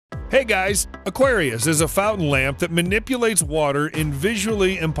Hey guys, Aquarius is a fountain lamp that manipulates water in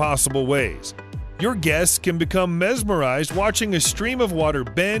visually impossible ways. Your guests can become mesmerized watching a stream of water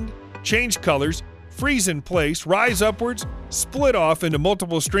bend, change colors, freeze in place, rise upwards, split off into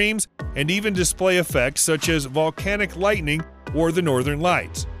multiple streams, and even display effects such as volcanic lightning or the northern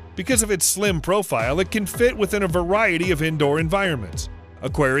lights. Because of its slim profile, it can fit within a variety of indoor environments.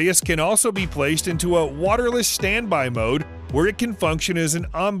 Aquarius can also be placed into a waterless standby mode where it can function as an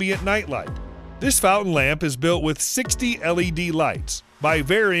ambient nightlight. This fountain lamp is built with 60 LED lights. By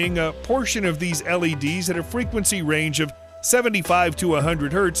varying a portion of these LEDs at a frequency range of 75 to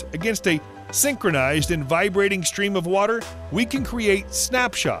 100 Hz against a synchronized and vibrating stream of water, we can create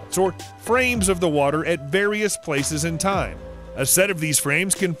snapshots or frames of the water at various places in time. A set of these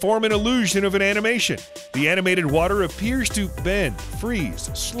frames can form an illusion of an animation. The animated water appears to bend,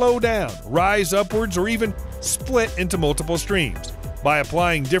 freeze, slow down, rise upwards, or even split into multiple streams. By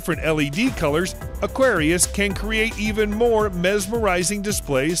applying different LED colors, Aquarius can create even more mesmerizing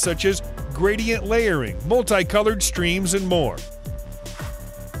displays such as gradient layering, multicolored streams, and more.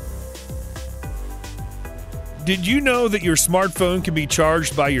 Did you know that your smartphone can be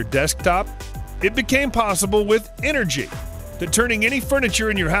charged by your desktop? It became possible with Energy, turning any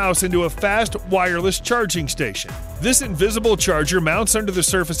furniture in your house into a fast wireless charging station. This invisible charger mounts under the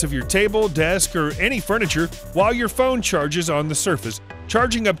surface of your table, desk, or any furniture while your phone charges on the surface,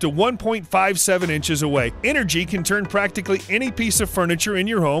 charging up to 1.57 inches away. Energy can turn practically any piece of furniture in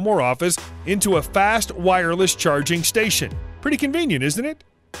your home or office into a fast wireless charging station. Pretty convenient, isn't it?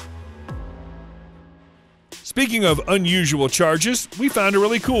 Speaking of unusual charges, we found a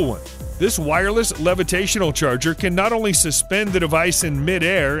really cool one. This wireless levitational charger can not only suspend the device in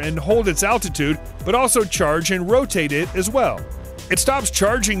mid-air and hold its altitude, but also charge and rotate it as well. It stops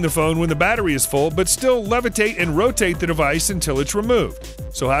charging the phone when the battery is full, but still levitate and rotate the device until it's removed.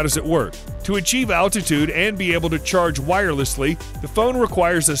 So how does it work? To achieve altitude and be able to charge wirelessly, the phone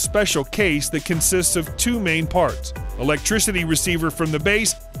requires a special case that consists of two main parts: electricity receiver from the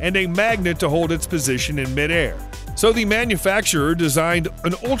base and a magnet to hold its position in midair. So the manufacturer designed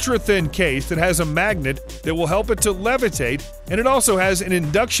an ultra-thin case that has a magnet that will help it to levitate, and it also has an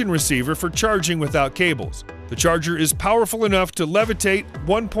induction receiver for charging without cables. The charger is powerful enough to levitate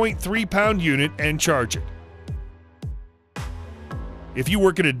 1.3-pound unit and charge it. If you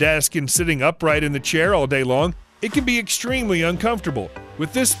work at a desk and sitting upright in the chair all day long, it can be extremely uncomfortable.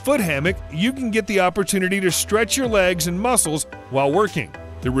 With this foot hammock, you can get the opportunity to stretch your legs and muscles while working.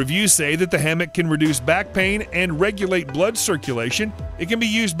 The reviews say that the hammock can reduce back pain and regulate blood circulation. It can be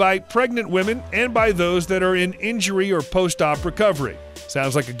used by pregnant women and by those that are in injury or post-op recovery.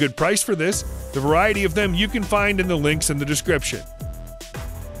 Sounds like a good price for this. The variety of them you can find in the links in the description.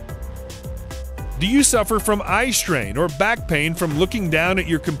 Do you suffer from eye strain or back pain from looking down at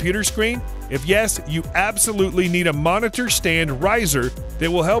your computer screen? If yes, you absolutely need a monitor stand riser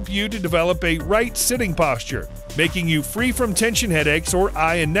that will help you to develop a right sitting posture, making you free from tension headaches or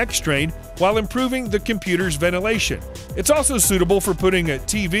eye and neck strain while improving the computer's ventilation. It's also suitable for putting a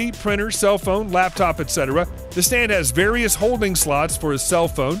TV, printer, cell phone, laptop, etc. The stand has various holding slots for a cell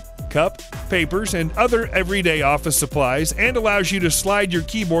phone, cup, papers, and other everyday office supplies, and allows you to slide your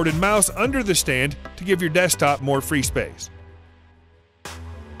keyboard and mouse under the stand to give your desktop more free space.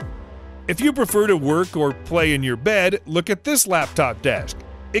 If you prefer to work or play in your bed, look at this laptop desk.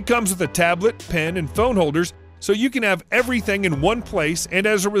 It comes with a tablet, pen, and phone holders, so you can have everything in one place and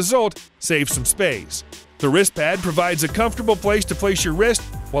as a result, save some space. The wrist pad provides a comfortable place to place your wrist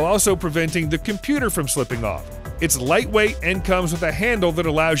while also preventing the computer from slipping off. It's lightweight and comes with a handle that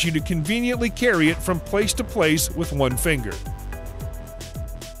allows you to conveniently carry it from place to place with one finger.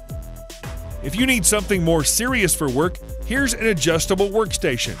 If you need something more serious for work, here's an adjustable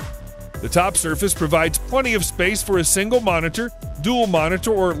workstation. The top surface provides plenty of space for a single monitor, dual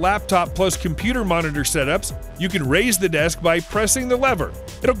monitor, or laptop plus computer monitor setups. You can raise the desk by pressing the lever.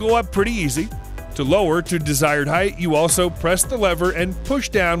 It'll go up pretty easy. To lower to desired height, you also press the lever and push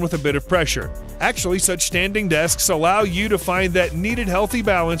down with a bit of pressure. Actually, such standing desks allow you to find that needed healthy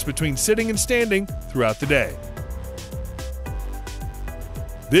balance between sitting and standing throughout the day.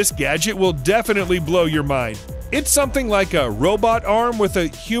 This gadget will definitely blow your mind. It's something like a robot arm with a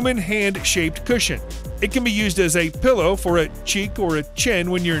human hand-shaped cushion. It can be used as a pillow for a cheek or a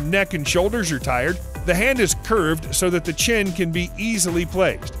chin when your neck and shoulders are tired. The hand is curved so that the chin can be easily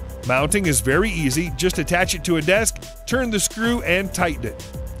placed. Mounting is very easy. Just attach it to a desk, turn the screw, and tighten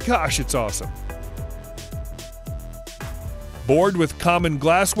it. Gosh, it's awesome. Bored with common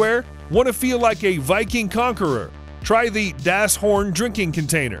glassware? Want to feel like a Viking conqueror? Try the Das Horn drinking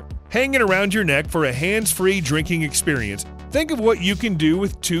container. Hang it around your neck for a hands-free drinking experience. Think of what you can do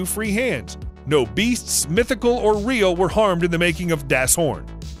with 2 free hands. No beasts, mythical or real, were harmed in the making of Das Horn.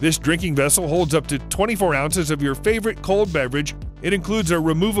 This drinking vessel holds up to 24 ounces of your favorite cold beverage. It includes a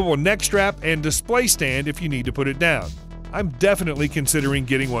removable neck strap and display stand if you need to put it down. I'm definitely considering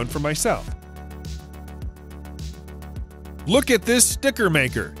getting one for myself. Look at this sticker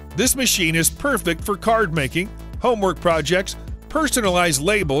maker. This machine is perfect for card making, homework projects, personalized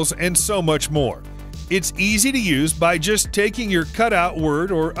labels, and so much more. It's easy to use by just taking your cutout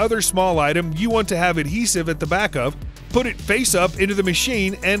word or other small item you want to have adhesive at the back of, put it face up into the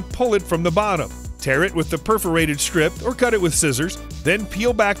machine, and pull it from the bottom. Tear it with the perforated strip or cut it with scissors, then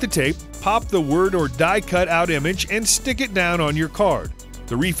peel back the tape, pop the word or die cut out image, and stick it down on your card.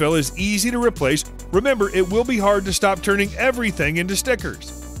 The refill is easy to replace. Remember, it will be hard to stop turning everything into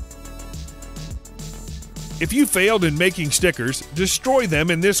stickers. If you failed in making stickers, destroy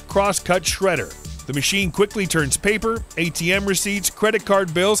them in this cross-cut shredder. The machine quickly turns paper, ATM receipts, credit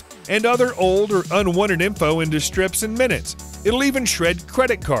card bills, and other old or unwanted info into strips in minutes. It'll even shred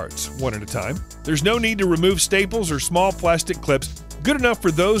credit cards, one at a time. There's no need to remove staples or small plastic clips, good enough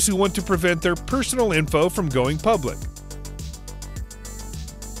for those who want to prevent their personal info from going public.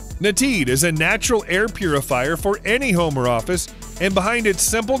 Nateed is a natural air purifier for any home or office, and behind its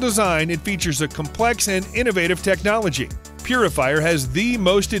simple design, it features a complex and innovative technology. Purifier has the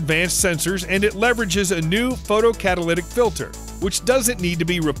most advanced sensors, and it leverages a new photocatalytic filter, which doesn't need to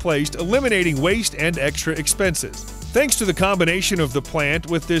be replaced, eliminating waste and extra expenses. Thanks to the combination of the plant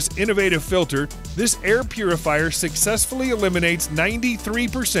with this innovative filter, this air purifier successfully eliminates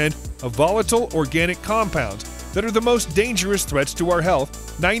 93% of volatile organic compounds that are the most dangerous threats to our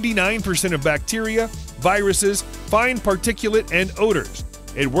health, 99% of bacteria, viruses, fine particulate, and odors.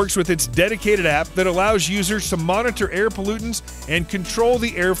 It works with its dedicated app that allows users to monitor air pollutants and control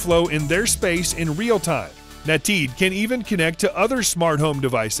the airflow in their space in real time. Nateed can even connect to other smart home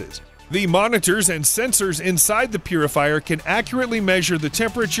devices. The monitors and sensors inside the purifier can accurately measure the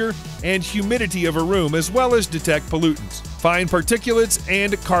temperature and humidity of a room, as well as detect pollutants, fine particulates,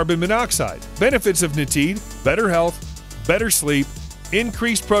 and carbon monoxide. Benefits of Nateed: better health, better sleep,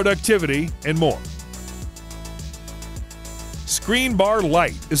 increased productivity, and more. Screen Bar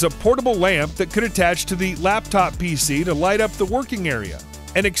Light is a portable lamp that could attach to the laptop PC to light up the working area.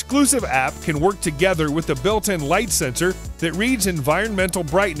 An exclusive app can work together with a built-in light sensor that reads environmental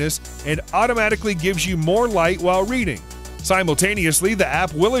brightness and automatically gives you more light while reading. Simultaneously, the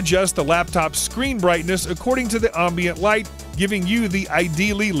app will adjust the laptop's screen brightness according to the ambient light, giving you the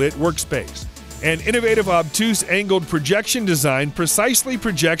ideally lit workspace. An innovative obtuse angled projection design precisely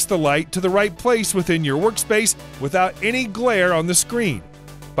projects the light to the right place within your workspace without any glare on the screen.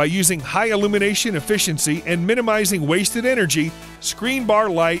 By using high illumination efficiency and minimizing wasted energy, Screen Bar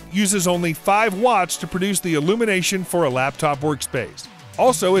Light uses only 5 watts to produce the illumination for a laptop workspace.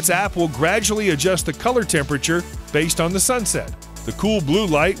 Also, its app will gradually adjust the color temperature based on the sunset. The cool blue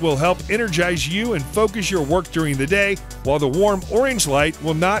light will help energize you and focus your work during the day, while the warm orange light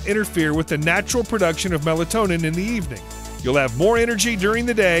will not interfere with the natural production of melatonin in the evening. You'll have more energy during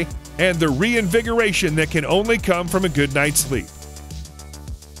the day and the reinvigoration that can only come from a good night's sleep.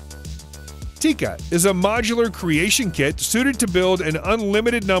 Tika is a modular creation kit suited to build an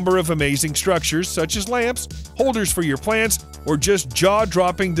unlimited number of amazing structures, such as lamps, holders for your plants, or just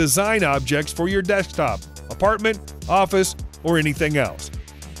jaw-dropping design objects for your desktop, apartment, office, or anything else.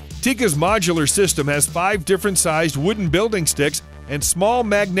 Tika's modular system has 5 different sized wooden building sticks and small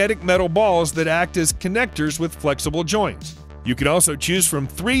magnetic metal balls that act as connectors with flexible joints. You can also choose from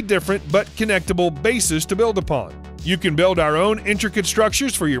 3 different but connectable bases to build upon. You can build our own intricate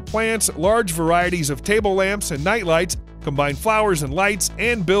structures for your plants, large varieties of table lamps and night lights, combine flowers and lights,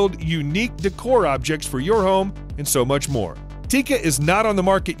 and build unique decor objects for your home, and so much more. Tika is not on the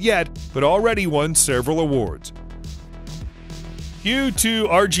market yet, but already won several awards. Hue 2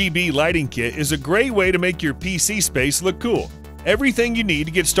 RGB Lighting Kit is a great way to make your PC space look cool. Everything you need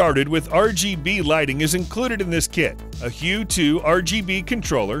to get started with RGB lighting is included in this kit: a Hue 2 RGB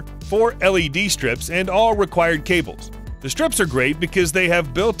controller, 4 LED strips, and all required cables. The strips are great because they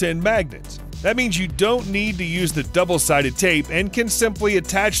have built-in magnets. That means you don't need to use the double-sided tape and can simply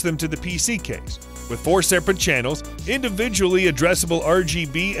attach them to the PC case. With 4 separate channels, individually addressable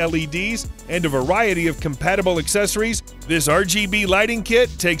RGB LEDs, and a variety of compatible accessories, this RGB lighting kit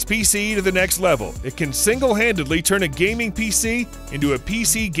takes PC to the next level. It can single-handedly turn a gaming PC into a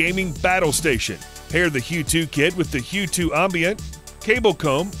PC gaming battle station. Pair the Hue 2 kit with the Hue 2 Ambient, cable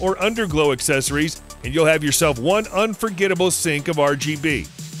comb, or underglow accessories, and you'll have yourself one unforgettable sink of RGB.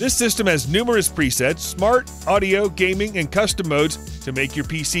 This system has numerous presets, smart, audio, gaming, and custom modes to make your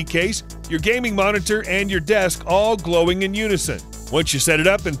PC case, your gaming monitor, and your desk all glowing in unison. Once you set it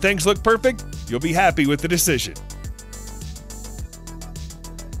up and things look perfect, you'll be happy with the decision.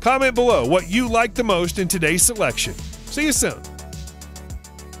 Comment below what you like the most in today's selection. See you soon.